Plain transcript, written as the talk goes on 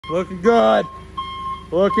Looking good.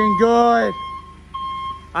 Looking good.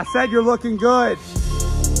 I said you're looking good.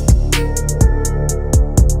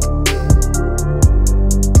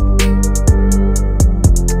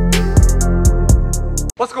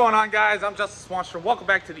 What's going on, guys? I'm Swanstrom. Welcome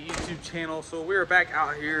back to the YouTube channel. So we're back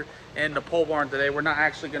out here in the pole barn today. We're not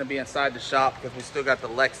actually going to be inside the shop because we still got the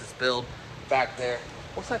Lexus build back there.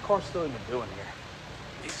 What's that car still even doing here?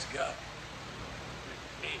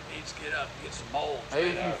 Needs to get up, get some molds. Maybe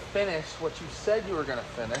if you finish what you said you were going to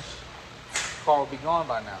finish, the car will be gone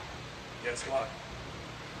by now. Guess what?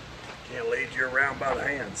 Can't lead you around by the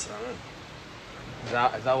hand, son. Is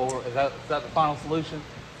that the final solution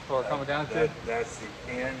for what we're coming down to? That's the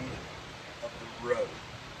end of the road.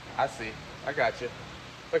 I see. I got you.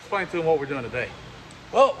 Explain to them what we're doing today.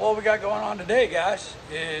 Well, what we got going on today, guys,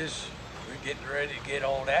 is we're getting ready to get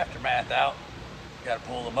old Aftermath out. Got to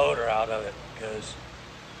pull the motor out of it because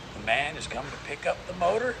the man is coming to pick up the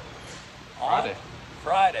motor on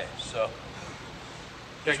Friday. So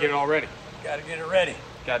Gotta get it all ready. Got to get it ready.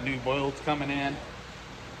 Got new bolts coming in,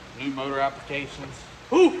 new motor applications.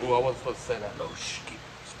 Ooh, I wasn't supposed to say that. Oh, keep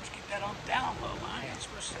that on down low. I ain't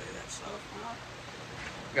supposed to say that stuff, huh?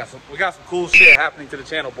 We got some cool shit happening to the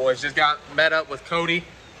channel, boys. Just got met up with Cody.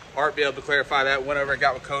 Art be able to clarify that whenever I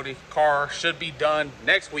got with Cody. Car should be done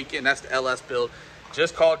next weekend. That's the LS build.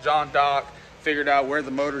 Just called John Doc, figured out where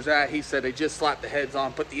the motor's at. He said they just slapped the heads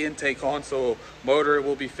on, put the intake on, so motor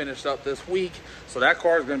will be finished up this week. So that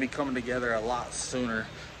car is going to be coming together a lot sooner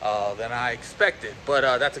than I expected.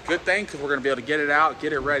 But that's a good thing because we're going to be able to get it out,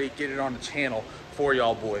 get it ready, get it on the channel for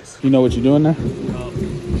y'all boys. You know what you're doing there?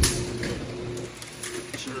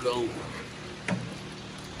 Sure don't.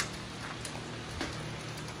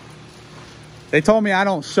 They told me I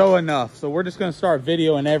don't show enough, so we're just going to start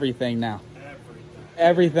videoing everything now.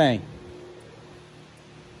 Everything.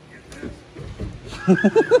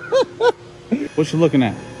 What you looking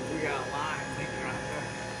at? We got a line leaking right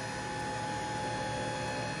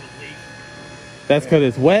there. That's because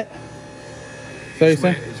it's wet? So you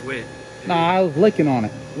saying? It's wet. Nah, I was licking on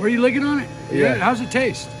it. Were you licking on it? Yeah. How's it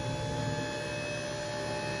taste?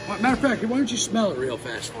 Matter of fact, why don't you smell it real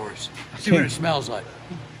fast for us? See what it smells like.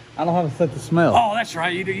 I don't have a sense of smell. Oh, that's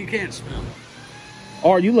right. You can't smell.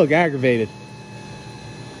 Or you look aggravated.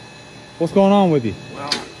 What's going on with you? Well,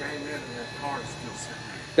 I came in and that car's still sitting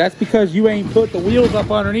there. That's because you ain't put the wheels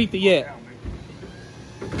up underneath it yet.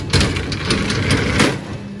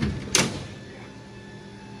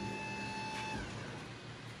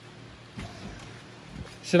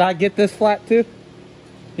 Should I get this flat too?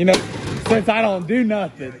 You know, since I don't do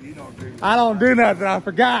nothing. Yeah, you don't do nothing. I don't do nothing. I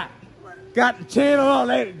forgot. Got the channel on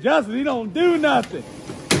there. Justin, he don't do nothing.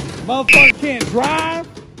 Motherfucker can't drive.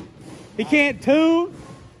 He can't tune.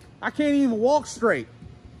 I can't even walk straight.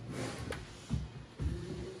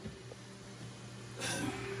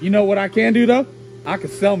 You know what I can do though? I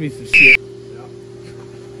can sell me some shit. Yeah.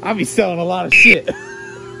 I be selling a lot of shit. Why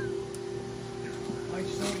ain't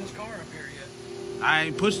you selling this car up here yet? I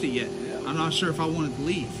ain't pushed it yet. I'm not sure if I want it to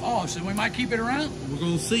leave. Oh, so we might keep it around? We're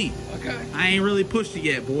gonna see. Okay. I ain't really pushed it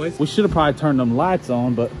yet, boys. We should have probably turned them lights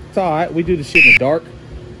on, but it's all right. We do the shit in the dark.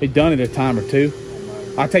 We done it a time or two.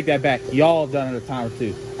 I take that back. Y'all done it a time or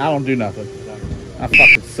two. I don't do nothing. I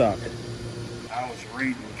fucking suck. I was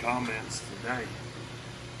reading comments today,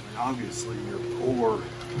 and obviously you're poor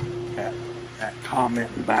at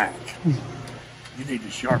commenting back. You need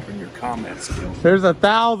to sharpen your comment skills. There's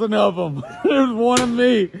 1,000 of them. There's one of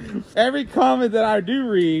me. Every comment that I do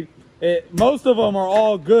read, most of them are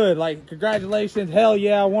all good. Like, congratulations, hell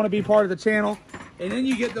yeah, I want to be part of the channel. And then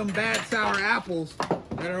you get them bad sour apples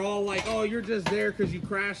that are all like, oh, you're just there because you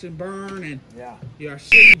crash and burn and you're a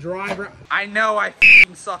shitty driver. I know I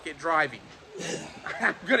f***ing suck at driving.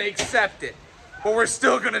 I'm going to accept it. But we're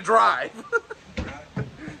still going to drive.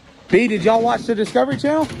 B, did y'all watch the Discovery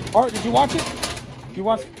Channel? Art, did you watch it? Did you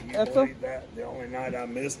watch that stuff? The only night I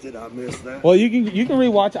missed it, I missed that. Well, you can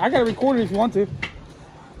rewatch it. I got to record it if you want to.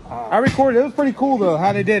 I recorded it. It was pretty cool, though,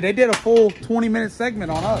 how they did. They did a full 20-minute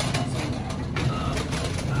segment on us.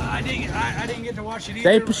 I didn't get to watch it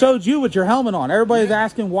either. They showed you with your helmet on. Everybody's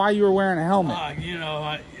asking why you were wearing a helmet. You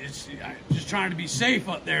know, it's just trying to be safe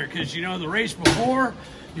up there because, you know, the race before,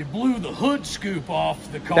 you blew the hood scoop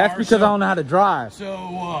off the car. That's because I don't know how to drive.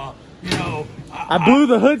 So, you know. I blew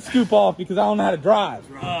the hood scoop off because I don't know how to drive.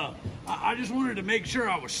 I just wanted to make sure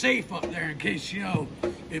I was safe up there in case, you know,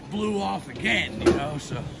 it blew off again, you know,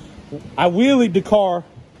 so. I wheelied the car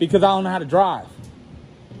because I don't know how to drive.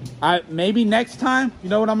 Maybe next time, you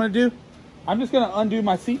know what I'm going to do? I'm just going to undo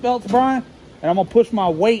my seat belts, Brian, and I'm going to push my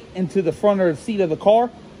weight into the front of the seat of the car,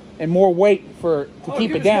 and more weight to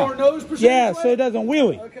keep it down. More nose percentage yeah, weight? so it doesn't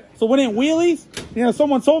wheelie. Okay. So when it wheelies, you know,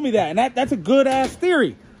 someone told me that, and that's a good ass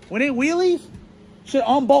theory. When it wheelies, you should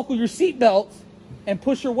unbuckle your seat belts and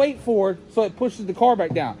push your weight forward so it pushes the car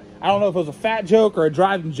back down. I don't know if it was a fat joke or a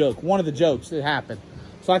driving joke. One of the jokes that happened.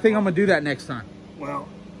 So I think I'm gonna do that next time. Well,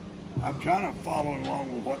 I'm kind of following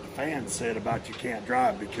along with what the fans said about you can't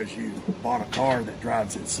drive because you bought a car that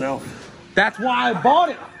drives itself. That's why I bought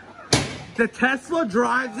it. The Tesla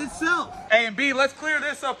drives itself. A and B, let's clear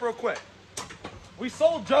this up real quick. We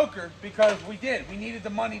sold Joker because we needed the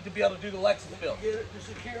money to be able to do the Lexus build. Get it to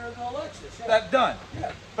secure the Lexus. Yeah. That's done.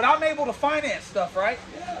 Yeah. But I'm able to finance stuff, right?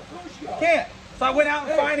 Yeah, of course you are. Can't. So I went out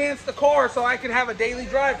and financed the car so I could have a daily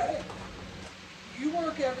driver. Hey, you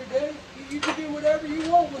work every day. You can do whatever you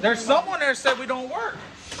want with There's your money. someone there said we don't work.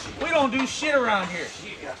 We don't do shit around here.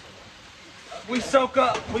 We soak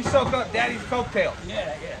up daddy's coattails.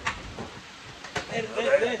 Yeah. They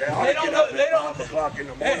don't know. They don't. 5 o'clock in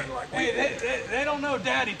the morning like we did. They don't know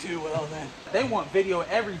Daddy too well then. They want video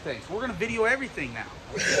everything, so we're gonna video everything now.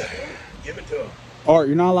 Give it to them. Art,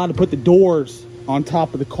 you're not allowed to put the doors on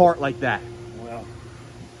top of the cart like that. Well,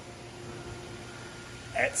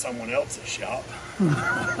 at someone else's shop.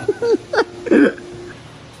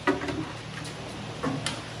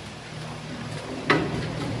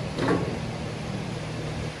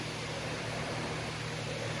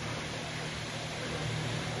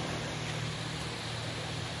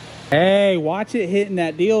 Hey, watch it hitting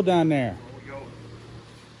that deal down there.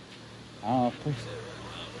 Oh,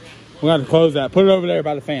 we got to close that. Put it over there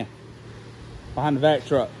by the fan, behind the vac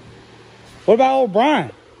truck. What about old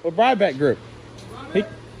Brian? What Brybeck group?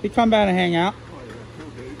 He come by and hang out.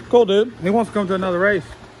 Cool dude. He wants to come to another race.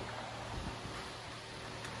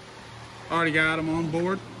 Already got him on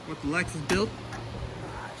board with the Lexus build.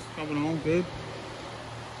 Coming on good.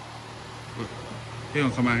 He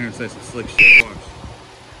gonna come out here and say some slick shit. Watch.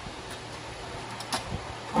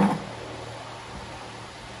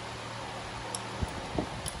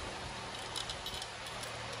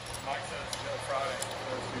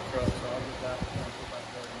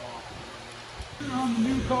 On the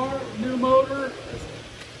new car, new motor,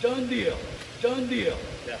 done deal. Done deal.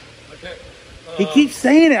 Yeah. Okay. He keeps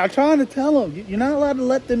saying it. I'm trying to tell him. You're not allowed to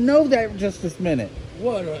let them know that just this minute.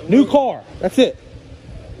 What? New car. That's it.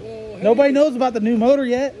 Well, hey, Nobody knows about the new motor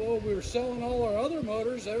yet. Well, we were selling all our other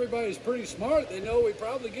motors. Everybody's pretty smart. They know we're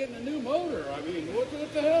probably getting a new motor. I mean, what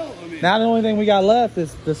the hell? I mean, Now the only thing we got left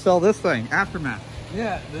is to sell this thing, Aftermath.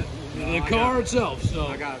 yeah, the car itself. So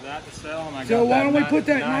I got that to sell, and I got So why that don't we put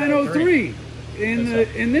that 903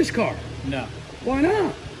 in this car? No, Why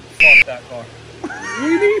not? fuck that car.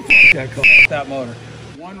 We need that car. That motor.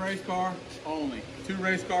 One race car only. 2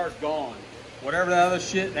 race cars gone. Whatever that other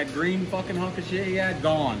shit, that green fucking hunk of shit he had,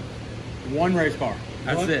 gone. One race car.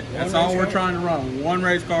 That's it. That's all we're trying to run. One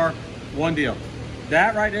race car, one deal.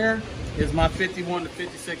 That right there is my 51 to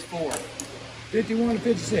 56 Ford. 51 to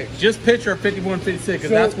 56. Just picture a 51 to 56 because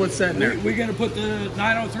that's what's sitting there. We gonna put the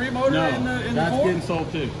 903 motor No, in the that's Ford? getting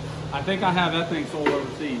sold too. I think I have that thing sold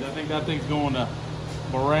overseas. I think that thing's going to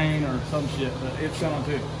Bahrain or some shit, but it's selling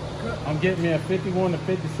too. I'm getting me a 51 to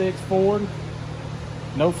 56 Ford,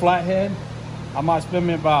 no flathead. I might spend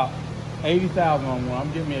me about 80,000 on one.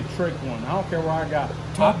 I'm getting me a trick one. I don't care where I got it.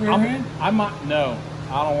 Top rear end? I might, no.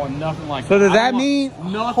 I don't want nothing like So that. does I that want mean,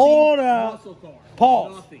 nothing hold up, muscle car.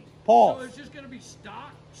 pause, Nothing. So pause, it's just gonna be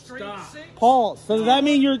stock, straight Stock. 6? pause. So does that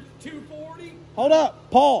mean you're, 240? hold up,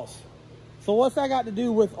 pause. So what's that got to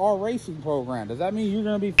do with our racing program? Does that mean you're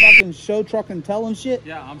going to be fucking show trucking telling shit?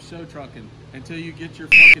 Yeah, I'm show trucking until you get your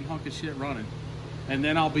fucking hunk of shit running. And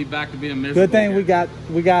then I'll be back to being miserable. Good thing again.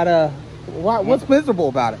 we got what's miserable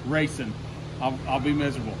about it? Racing. I'll be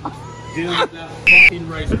miserable. Dealing with that fucking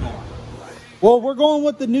race car. Well, we're going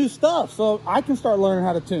with the new stuff, so I can start learning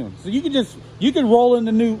how to tune. So you can roll in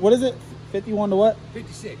the new, what is it? 51 to what?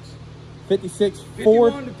 56. 56 51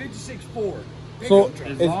 Ford. to 56 Ford. So- Pickup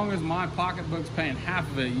truck. As long as my pocketbook's paying half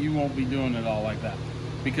of it, you won't be doing it all like that.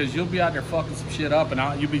 Because you'll be out there fucking some shit up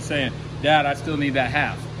and you'll be saying, Dad, I still need that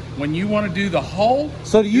half. When you want to do the whole,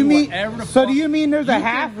 So do you mean? whatever the So fuck- do you mean there's a you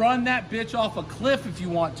half? can run that bitch off a cliff if you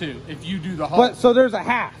want to, if you do the whole. But so there's a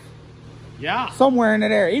half yeah. somewhere in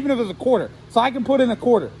that area, even if it's a quarter. So I can put in a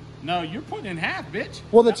quarter. No, you're putting in half, bitch.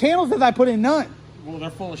 Well, the channel says I put in none. Well, they're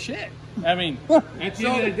full of shit. I mean, at the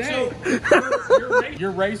end of the day,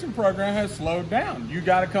 your racing program has slowed down. You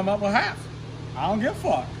got to come up with half. I don't give a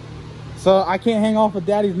fuck. So I can't hang off with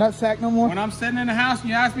Daddy's nutsack no more. When I'm sitting in the house and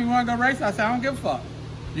you ask me want to go race, I say I don't give a fuck.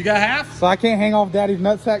 You got half? So I can't hang off Daddy's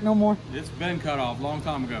nutsack no more. It's been cut off a long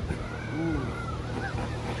time ago.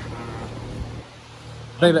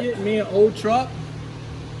 I'm Baby, getting me an old truck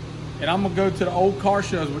and I'm gonna go to the old car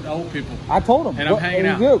shows with the old people. I told him. And I'm hanging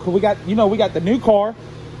out. Good, cause we got, you know, we got the new car,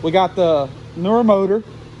 we got the newer motor.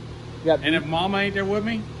 And if Mama ain't there with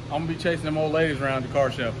me, I'm gonna be chasing them old ladies around the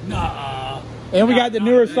car show. Nah. And we got the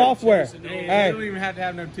newer software. They Hey, don't even have to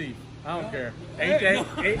have no teeth. I don't care. 8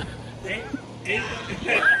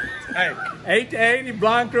 to 80,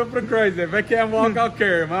 blind, crippled, and crazy. If they can't walk, I'll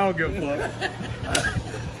carry them. I don't give a fuck.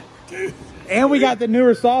 and we got the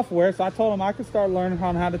newer software, so I told him I could start learning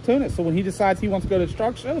on how to tune it. So when he decides he wants to go to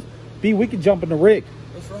truck shows, we could jump in the rig.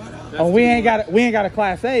 That's right. Oh, we ain't got a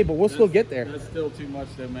Class A, but we'll still get there. That's still too much,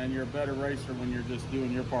 though, man. You're a better racer when you're just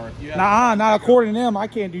doing your part. Nah, not according to them. I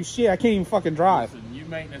can't do shit. I can't even fucking drive. Listen, you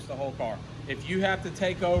maintenance the whole car. If you have to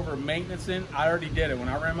take over maintenancing, I already did it when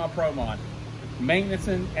I ran my Pro Mod.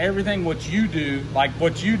 Maintenancing everything what you do, like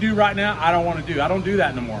what you do right now, I don't want to do. I don't do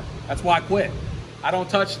that no more. That's why I quit. I don't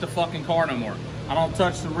touch the fucking car no more. I don't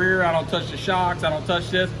touch the rear. I don't touch the shocks. I don't touch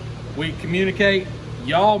this. We communicate.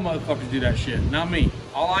 Y'all motherfuckers do that shit, not me.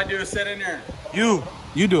 All I do is sit in there. You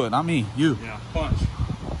do it, not me. You. Yeah, punch.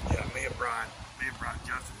 Yeah, me and Brian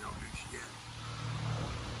Justin don't do shit.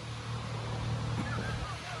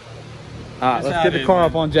 All right, let's get the car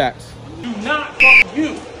up on jacks. Do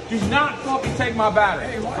not fucking take my battery.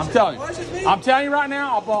 Hey, I'm telling you. I'm telling you right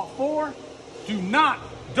now, I bought 4.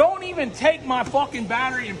 Don't even take my fucking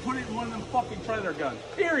battery and put it in one of them fucking trailer guns.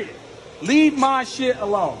 Period. Leave my shit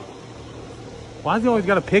alone. Why does he always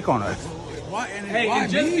got to pick on us? Hey,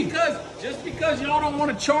 and just because y'all don't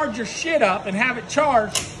want to charge your shit up and have it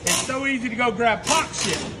charged, it's so easy to go grab pop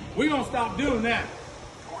shit. We gonna stop doing that.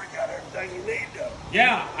 Corey got everything you need, though.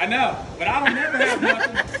 Yeah, I know, but I don't never have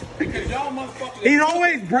nothing because y'all motherfuckers. He's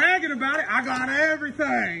always bragging about it. I got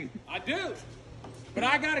everything. I do, but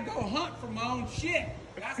I gotta go hunt for my own shit.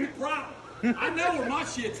 That's the problem. I know where my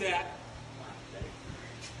shit's at.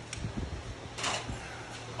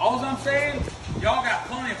 All I'm saying, y'all got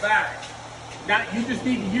plenty of batteries. Now you just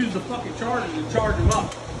need to use the fucking chargers and charge them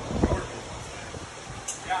up.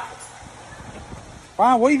 Yeah.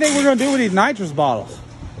 Fine, what do you think we're going to do with these nitrous bottles?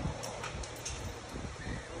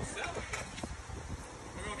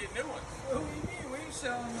 We're gonna get new ones. What do you mean? We ain't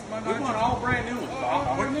selling my We nitrous. want all brand new ones.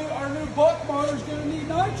 Our new buck motor's gonna need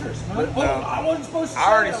nitrous. I wasn't supposed to say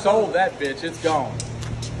I already that. sold that bitch. It's gone.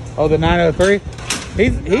 Oh, the 903?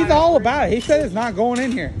 He's all about it. He said it's not going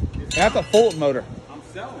in here. That's a Fulton motor. I'm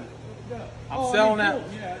selling it. Oh, I'm selling cool. that.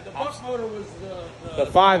 Yeah, the buck motor was The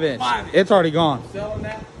 5-inch. It's already gone. Selling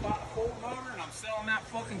that Ford motor, and I'm selling that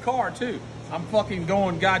fucking car too. I'm fucking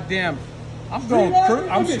going goddamn. I'm going.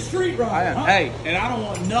 I'm street rider. Hey, and I don't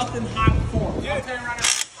want nothing high performance. I'm telling you right now,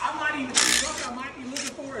 I might even. What I might be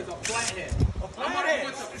looking for is a flathead. I might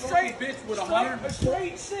want the straight bitch with A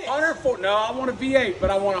straight 6. 104. No, I want a V8, but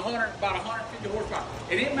I want about 150 horsepower.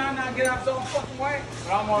 And it might not get out its own fucking way,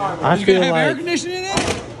 but I'm all right with it. I feel air like conditioning in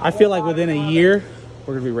it? I feel like within a year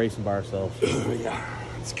we're gonna be racing by ourselves. Yeah,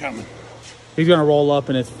 it's coming. He's gonna roll up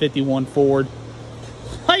in his 51 Ford.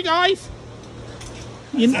 Hey guys,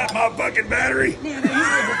 Is that my fucking battery?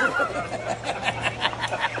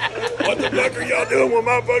 What the fuck are y'all doing with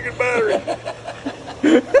my fucking battery?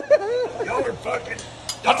 Y'all are fucking.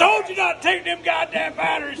 I told you not to take them goddamn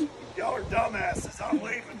batteries. Y'all are dumbasses. I'm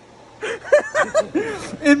leaving.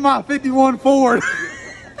 in my 51 Ford.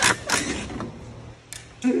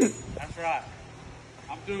 That's right.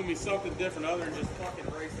 I'm doing me something different other than just fucking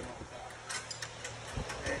racing all the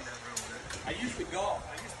time. I used to golf.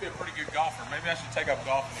 I used to be a pretty good golfer. Maybe I should take up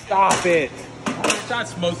golfing again. Stop it. I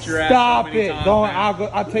smoked your ass. Stop so many it. times, Going. man.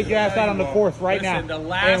 I'll take your ass out on the course right Listen, now. The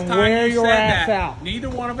last and time wear you your said ass that, out. neither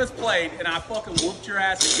one of us played, and I fucking whooped your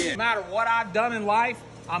ass again. No matter what I've done in life,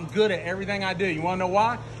 I'm good at everything I do. You want to know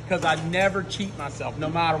why? Because I never cheat myself, no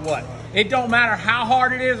matter what. It don't matter how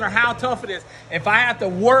hard it is or how tough it is. If I have to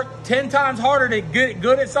work 10 times harder to get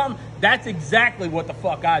good at something, that's exactly what the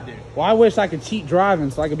fuck I do. Well, I wish I could cheat driving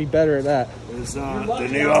so I could be better at that. Is the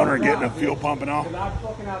new owner getting a fuel pumping off? Because I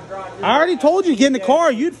fucking outdrive your I already told you, get in the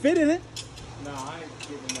car. You'd fit in it. No, I ain't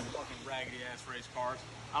getting them fucking raggedy ass race cars.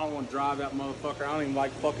 I don't want to drive that motherfucker. I don't even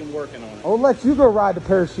like fucking working on it. I'll let you go ride the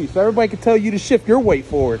parachute so everybody can tell you to shift your weight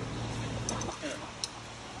forward.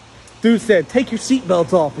 Dude said, take your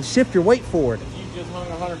seatbelts off and shift your weight forward. If you just hung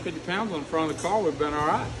 150 pounds on the front of the car, we've been all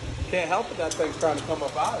right. Can't help it, that thing's trying to come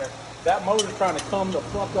up out of there. That motor's trying to come the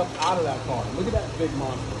fuck up out of that car. Look at that big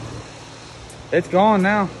monster. It's gone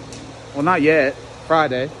now. Well, not yet.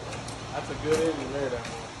 Friday. That's a good engine there, though.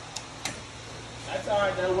 That's all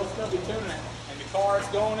right, though. We'll still be tuning it. And the car it's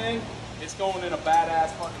going in a badass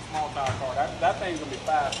fucking small power car. That thing's going to be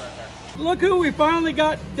fast right there. Look who we finally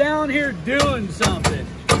got down here doing something.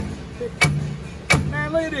 Man,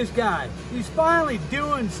 Man, look at this guy. He's finally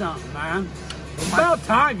doing something, man. It's about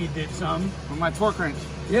time you did something. With my torque wrench.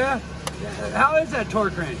 Yeah? How is that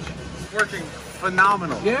torque wrench? It's working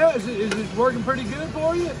phenomenal. Yeah? Is it working pretty good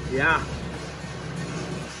for you? Yeah.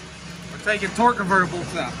 We're taking torque converter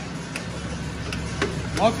bolts out.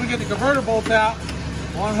 Once we get the converter bolts out,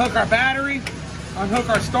 we'll unhook our battery, unhook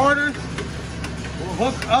our starter.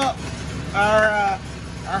 We'll hook up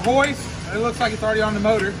our hoist. It looks like it's already on the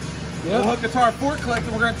motor. Yep. We'll hook it to our forklift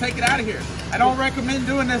and we're gonna take it out of here. I don't recommend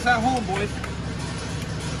doing this at home, boys.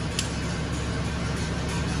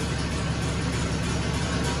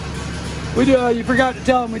 We do. You forgot to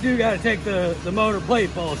tell them we do got to take the motor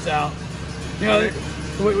plate bolts out. You know,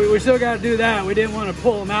 we still got to do that. We didn't want to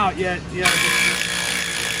pull them out yet. You know,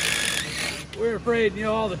 we're afraid, you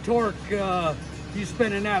know, all the torque you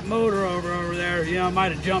spinning that motor over there, you know,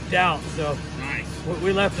 might have jumped out. So Nice.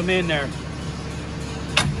 we left them in there.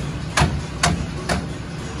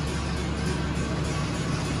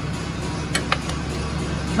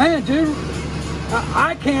 Man, dude,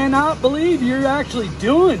 I cannot believe you're actually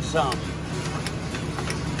doing something.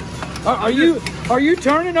 Are you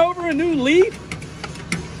turning over a new leaf?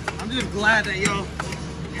 I'm just glad that y'all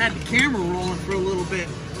had the camera rolling for a little bit.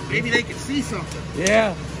 Maybe they could see something.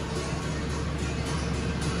 Yeah.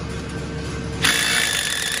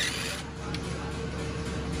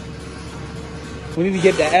 We need to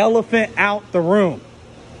get the elephant out the room.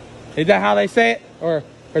 Is that how they say it? Or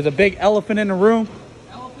there's a big elephant in the room?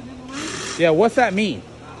 Elephant in the room? Yeah, what's that mean?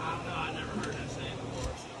 I don't know. I never heard that saying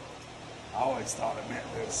before. So. I always thought it meant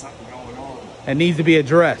there was something going on It needs to be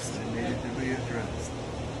addressed. that needed to be addressed.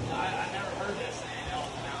 I never heard that saying,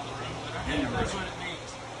 elephant out of the room, but okay, if that's what it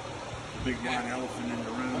means. The big white elephant in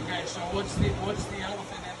the room. Okay, so what's the elephant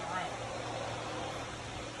in the room?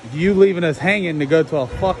 You leaving us hanging to go to a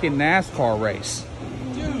fucking NASCAR race.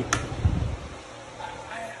 Dude,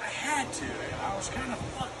 I had to. I was kind of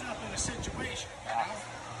fucked up in a situation, you know?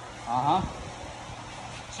 Uh-huh.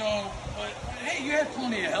 So, but hey, you had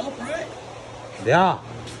plenty of help, right? Yeah.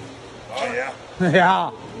 Oh, yeah.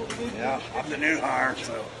 Yeah. Yeah. I'm the new hire,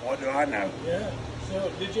 so what do I know? Yeah.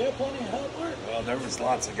 So, did you have plenty of help, Mark? Well, there was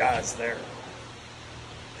lots of guys there.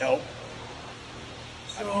 Help.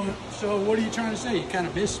 So what are you trying to say? You kind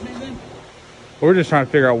of missed me then? We're just trying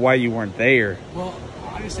to figure out why you weren't there. Well,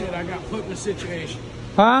 like I said, I got put in a situation.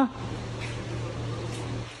 Huh?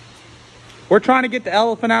 We're trying to get the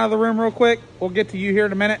elephant out of the room real quick. We'll get to you here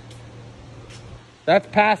in a minute. That's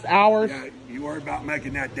past hours. Yeah, you worry about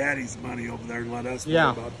making that daddy's money over there and let us worry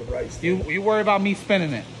Yeah. about the race. You worry about me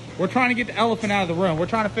spinning it. We're trying to get the elephant out of the room. We're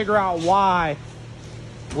trying to figure out why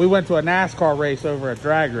we went to a NASCAR race over a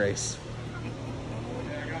drag race.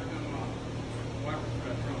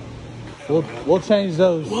 We'll change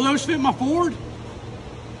those. Will those fit my Ford?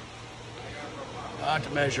 I have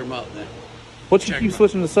to measure them up then. What you check keep them out.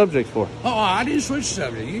 switching the subject for? Oh, I didn't switch the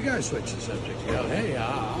subject. You guys switched the subject. You know, hey,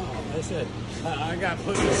 I said, I got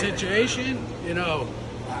put in a situation, you know,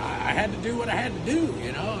 I had to do what I had to do,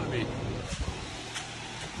 you know, I mean.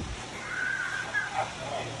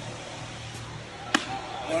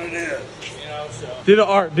 What it is. You know,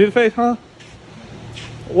 so. Do the face, huh?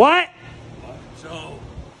 What? So,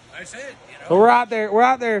 that's it, you know. So we're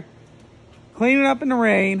out there cleaning up in the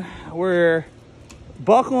rain. We're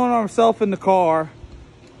buckling ourselves in the car.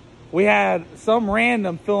 We had some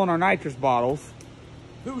random filling our nitrous bottles.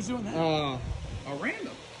 Who was doing that? A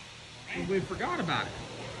random. We forgot about it.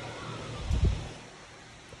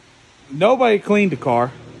 Nobody cleaned the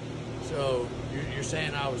car. So, you're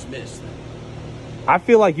saying I was missed then? I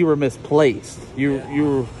feel like you were misplaced. You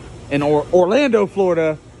were in Orlando,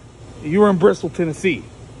 Florida. You were in Bristol, Tennessee.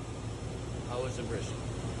 I was in Bristol.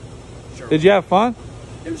 Sure. Did you have fun?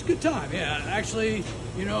 It was a good time, yeah. Actually,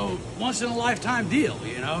 you know, once in a lifetime deal,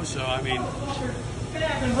 you know, so I mean. It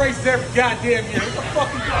happens races every goddamn year. What the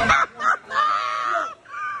fuck is going on?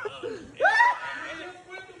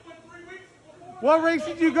 What race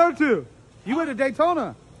did you go to? You went to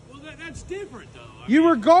Daytona. Well, that's different, though. You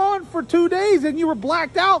were gone for 2 days and you were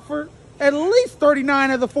blacked out for at least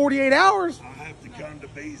 39 of the 48 hours. I have to come to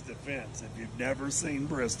B's defense. If you've never seen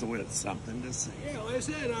Bristol, it's something to see. Yeah, like I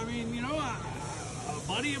said, I mean, you know, a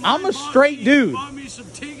buddy of mine I'm a straight dude. bought me some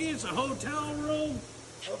tickets, a hotel room,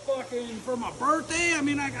 for my birthday. I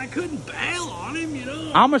mean, I couldn't bail on him, you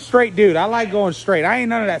know. I'm a straight dude. I like going straight. I ain't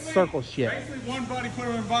none of that circle shit. Basically, one buddy put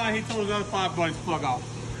him in by, he told his other 5 buddies to fuck off.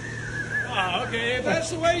 Oh, okay, if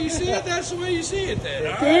that's the way you see it, that's the way you see it then.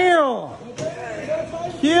 All right.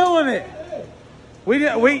 Damn. Killing it.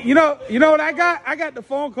 You know what I got? I got the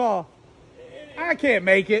phone call. I can't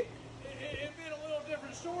make it. It'd been a little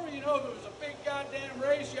different story, you know, if it was a big goddamn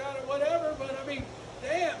race, yada, whatever, but I mean,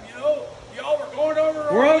 damn, you know, y'all were going over.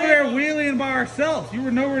 We're over there wheeling by ourselves. You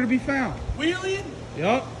were nowhere to be found. Wheeling?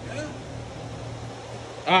 Yup. Yeah.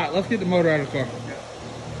 All right, let's get the motor out of the car.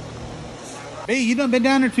 B, you done been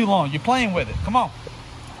down there too long. You're playing with it. Come on.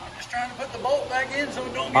 I'm just trying to put the bolt back in so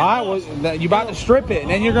it don't get All right, lost. well, you about to strip it,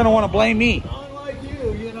 and then you're going to want to blame me. Unlike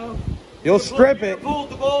you know. You'll strip it. Pulled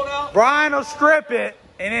the bolt out. Brian will strip it,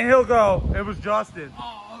 and then he'll go, it was Justin.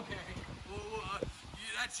 Oh, okay. Well,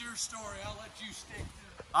 that's your story. I'll let you stick to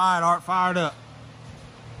it. All right, Art, fired up.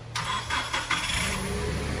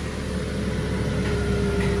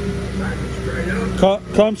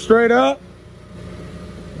 Come straight up.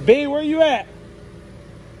 B, where you at?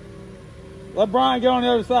 Let Brian get on the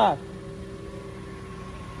other side.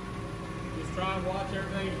 Just try and watch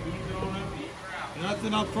everything. Keep going up, keep her out.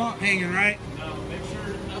 Nothing up front hanging, right? No, make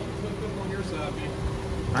sure nothing's hooked up on your side, man.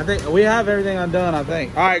 I think we have everything undone, I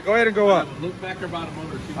think. All right, go ahead and go up. Look back there by the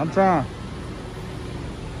motor. I'm trying.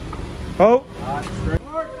 Oh.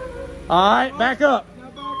 All right, back up. Now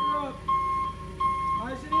back her up.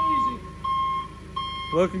 Nice and easy.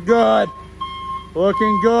 Looking good.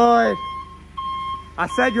 Looking good. I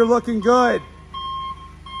said you're looking good.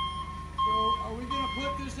 So, are we going to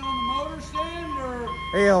put this on the motor stand or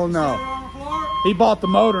Hell set it no. on the floor? He bought the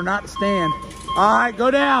motor, not the stand. All right, go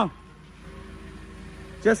down.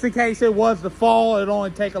 Just in case it was to fall, it'd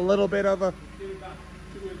only take a little bit of a... Get about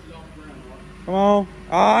 2 inches off the ground. Come on.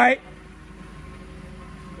 All right.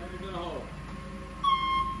 Back into the hole.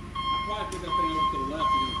 I probably put that thing over to the left.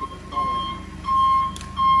 You're going to put the car on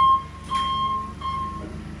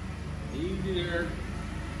there. Easy there,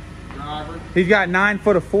 driver. He's got 9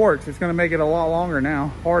 foot of forks. It's going to make it a lot longer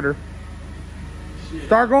now, harder. Shit.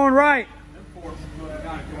 Start going right. Them forks is what I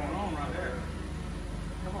got going on right there.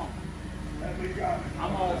 Come on.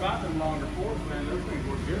 I'm all about them longer forks, man. Those things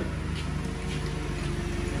work good.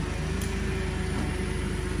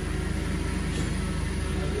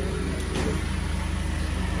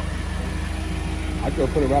 I'd go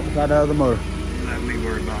put it right beside the other motor. Let me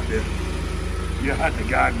worry about this. You'll have to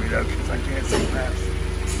guide me though, because I can't see past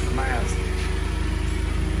the mast.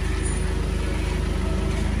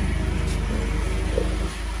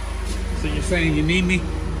 So you're saying you need me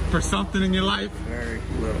for something in your life? Very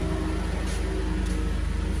little.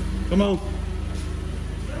 Come on.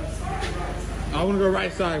 I want to go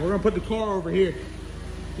right side. We're going to put the car over here.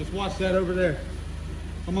 Just watch that over there.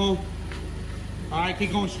 Come on. All right,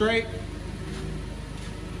 keep going straight.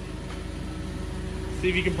 See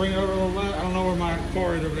if you can bring it over a little left. I don't know where my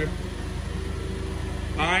car is over there.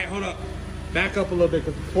 All right, hold up. Back up a little bit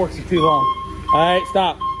because the forks are too long. All right,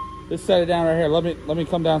 stop. Just set it down right here. Let me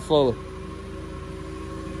come down slowly.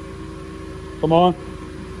 Come on.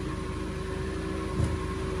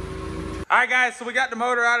 All right, guys, so we got the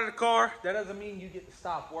motor out of the car. That doesn't mean you get to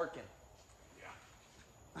stop working.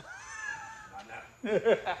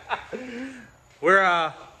 Yeah. We're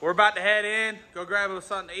about to head in, go grab us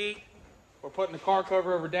something to eat. We're putting the car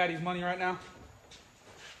cover over Daddy's money right now.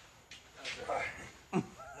 That's right.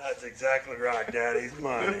 That's exactly right, Daddy's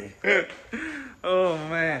money. Oh,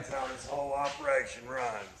 man. That's how this whole operation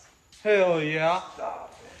runs. Hell yeah.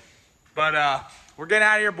 Stop it. But we're getting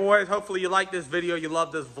out of here, boys. Hopefully you like this video. You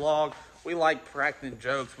love this vlog. We like cracking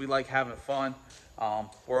jokes. We like having fun.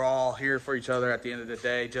 We're all here for each other at the end of the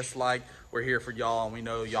day, just like we're here for y'all, and we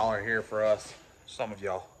know y'all are here for us. Some of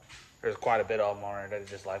y'all. There's quite a bit of them on there that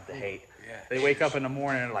just like to hate. Yeah. They wake up in the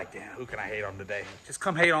morning and they're like, damn, who can I hate on today? Just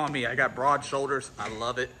come hate on me. I got broad shoulders. I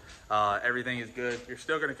love it. Everything is good. You're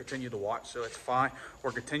still going to continue to watch, so it's fine.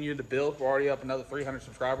 We're continuing to build. We're already up another 300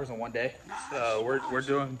 subscribers in one day. So we're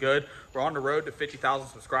doing good. We're on the road to 50,000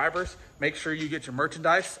 subscribers. Make sure you get your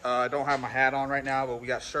merchandise. I don't have my hat on right now, but we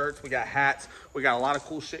got shirts, we got hats. We got a lot of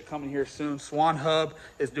cool shit coming here soon. Swan Hub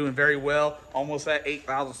is doing very well. Almost at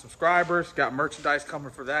 8,000 subscribers. Got merchandise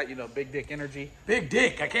coming for that. You know, Big Dick Energy. Big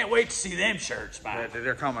Dick. I can't wait to see them shirts, man.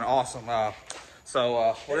 They're coming awesome.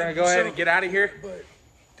 So we're going to go ahead and get out of here. But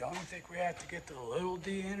don't you think we have to get the little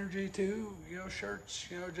D Energy too? You know, shirts,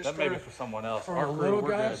 you know, just That may be for someone else. for Our the crew, little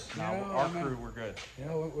we're guys, good. No, you know, our I mean- crew, we're good. You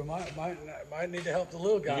know, we might need to help the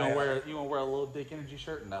little guy. You gonna out. wear a little Dick Energy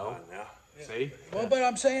shirt? No. Now, See? Well, but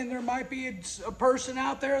I'm saying there might be a person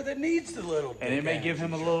out there that needs the little. And it Dick may give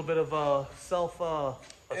him a Energy little bit of self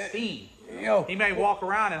esteem. shirt. You know, He may walk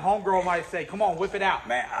around and homegirl might say, "Come on, whip it out."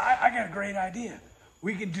 man, I got a great idea.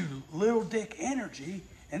 We can do Little Dick Energy,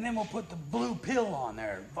 and then we'll put the blue pill on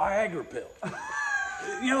there, Viagra pill.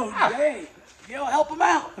 You know, hey, you know, help him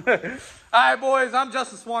out. All right, boys. I'm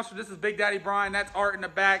Justin Swanstrom. This is Big Daddy Brian. That's Art in the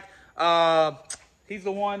back. He's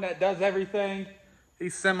the one that does everything.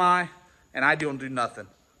 He's semi, and I don't do nothing.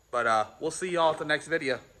 But we'll see y'all at the next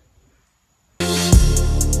video.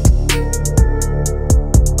 Peace.